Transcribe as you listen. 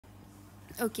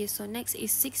Okay, so next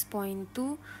is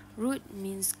 6.2, root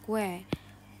means square.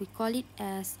 We call it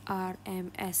as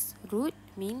RMS. Root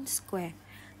means square.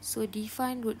 So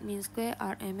define root mean square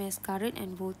RMS, current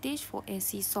and voltage for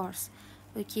AC source.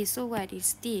 Okay, so what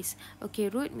is this?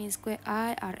 Okay, root mean square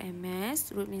I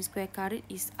RMS. Root mean square current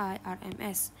is I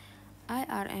RMS. I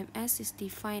RMS is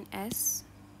defined as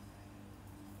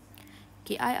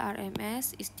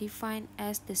IRMS is defined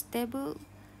as the stable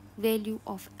value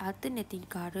of alternating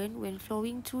current when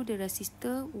flowing through the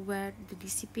resistor, where the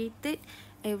dissipated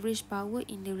average power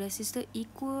in the resistor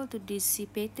equal to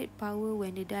dissipated power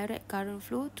when the direct current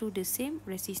flow through the same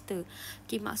resistor.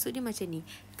 Okay, maksud dia macam ni.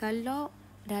 Kalau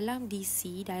dalam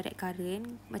DC, direct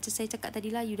current, macam saya cakap tadi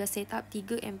lah, you dah set up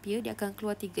 3 ampere, dia akan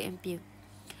keluar 3 ampere.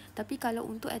 Tapi kalau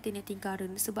untuk alternating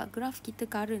current, sebab graf kita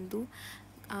current tu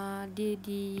dia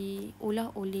diolah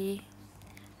oleh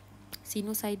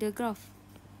sinusoidal graph.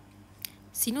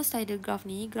 Sinusoidal graph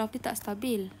ni, graph dia tak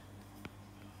stabil,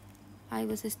 I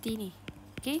versus T ni.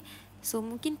 Okay, so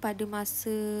mungkin pada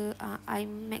masa I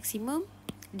maximum,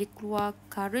 dia keluar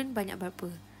current banyak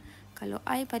berapa. Kalau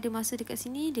I pada masa dekat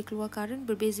sini, dia keluar current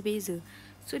berbeza-beza.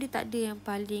 So dia tak ada yang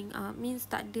paling means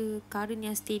tak ada current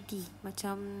yang steady.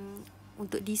 Macam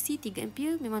untuk DC 3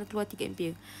 ampere memang keluar 3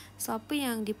 ampere. So apa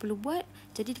yang dia perlu buat,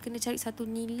 jadi dia kena cari satu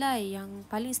nilai yang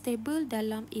paling stable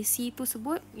dalam AC tu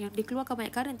sebut, yang dia keluarkan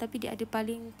banyak current tapi dia ada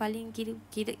paling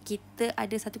kita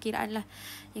ada satu kiraan lah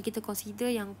yang kita consider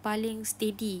yang paling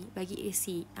steady bagi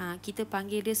AC. Kita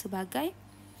panggil dia sebagai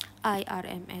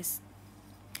IRMS.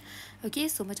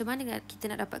 Okay, so macam mana kita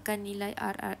nak dapatkan nilai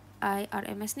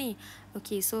IRMS ni?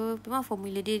 Okay, so memang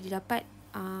formula dia dapat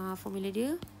formula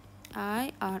dia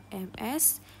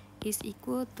IRMS is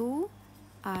equal to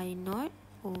I0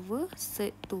 over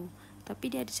sert 2.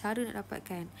 Tapi dia ada cara nak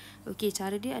dapatkan. Okay,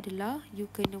 cara dia adalah you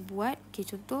kena buat, okay,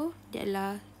 contoh dia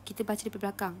adalah, kita baca daripada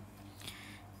belakang,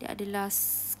 dia adalah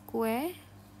square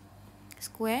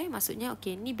maksudnya,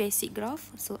 okay, ni basic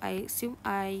graph. So I assume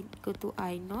I equal to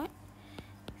I0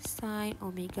 sin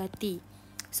omega t.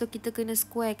 So kita kena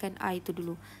squarekan I tu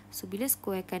dulu. So bila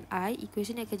squarekan I,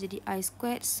 equation ni akan jadi I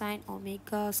squared sin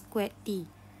omega squared t.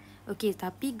 Okay,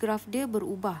 tapi graf dia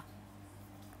berubah.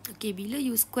 Okay, bila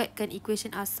you squarekan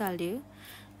equation asal dia,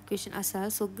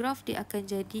 so graf dia akan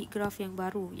jadi graf yang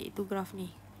baru, iaitu graf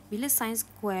ni. Bila sin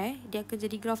square, dia akan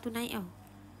jadi graf tu naik tau.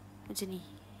 Macam ni.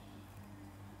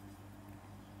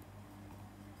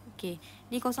 Okay,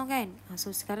 ni kosong kan?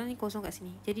 So sekarang ni kosong kat sini.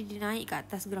 Jadi dia naik kat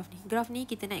atas graf ni. Graf ni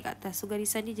kita naik kat atas. So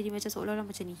garisan ni jadi macam seolah-olah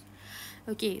macam ni.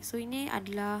 Okay, so ini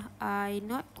adalah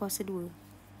I0 kuasa 2.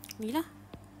 Ni lah.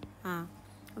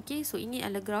 Okay, so ini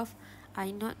adalah graf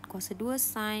I0 kuasa 2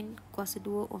 sin kuasa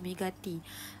 2 omega t.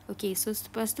 Okay, so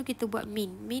lepas tu kita buat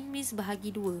min. Min means bahagi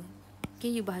 2.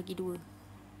 Okay, you bahagi 2.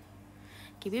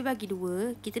 Okay, bila bagi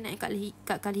 2, kita naik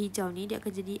kat kali hijau ni, dia akan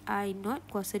jadi I0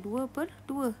 kuasa 2 per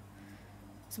 2.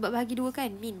 Sebab bahagi 2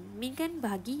 kan, min kan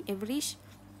bahagi average.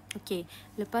 Okay,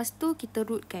 lepas tu kita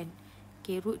rootkan.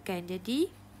 Okay, rootkan, jadi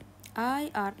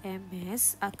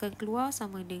IRMS akan keluar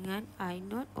sama dengan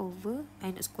I0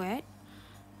 squared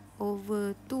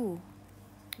over 2.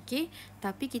 Okay,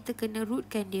 tapi kita kena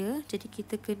rootkan dia, jadi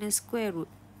kita kena square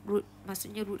root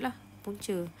maksudnya root lah,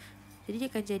 punca. Jadi dia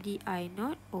akan jadi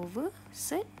I0 over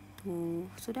sert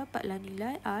 2. So dapatlah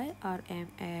nilai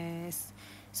IRMS.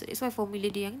 So that's why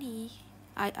formula dia yang ni,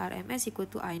 IRMS equal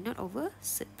to I0 over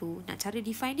sert 2. Nak cara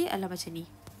define dia adalah macam ni.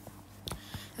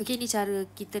 Okay, ni cara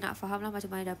kita nak faham lah macam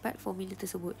mana dapat formula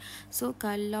tersebut. So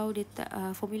kalau dia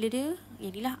formula dia,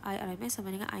 yang ni lah, IRMS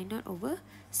sama dengan I0 over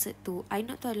sert 2.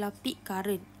 I0 tu adalah peak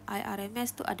current,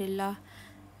 IRMS tu adalah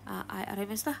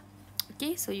IRMS lah.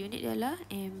 Okay, so unit dia adalah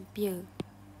ampere.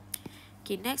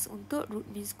 Okay, next untuk root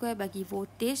mean square bagi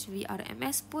voltage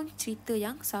VRMS pun cerita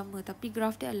yang sama, tapi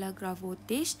graf dia adalah graf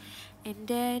voltage, and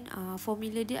then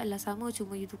formula dia adalah sama,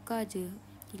 cuma you tukar je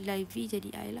nilai V jadi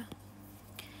I lah.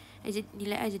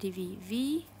 Nilai I jadi V.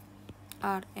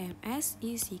 VRMS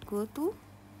is equal to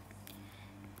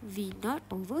V0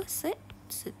 over sert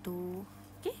 2.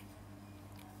 Okay,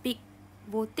 peak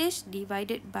voltage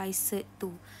divided by sert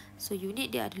 2. So unit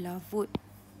dia adalah volt.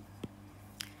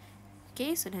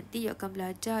 Okay, so nanti you akan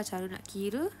belajar cara nak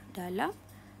kira dalam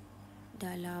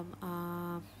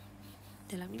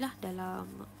ni lah,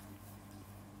 dalam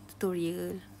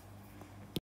tutorial.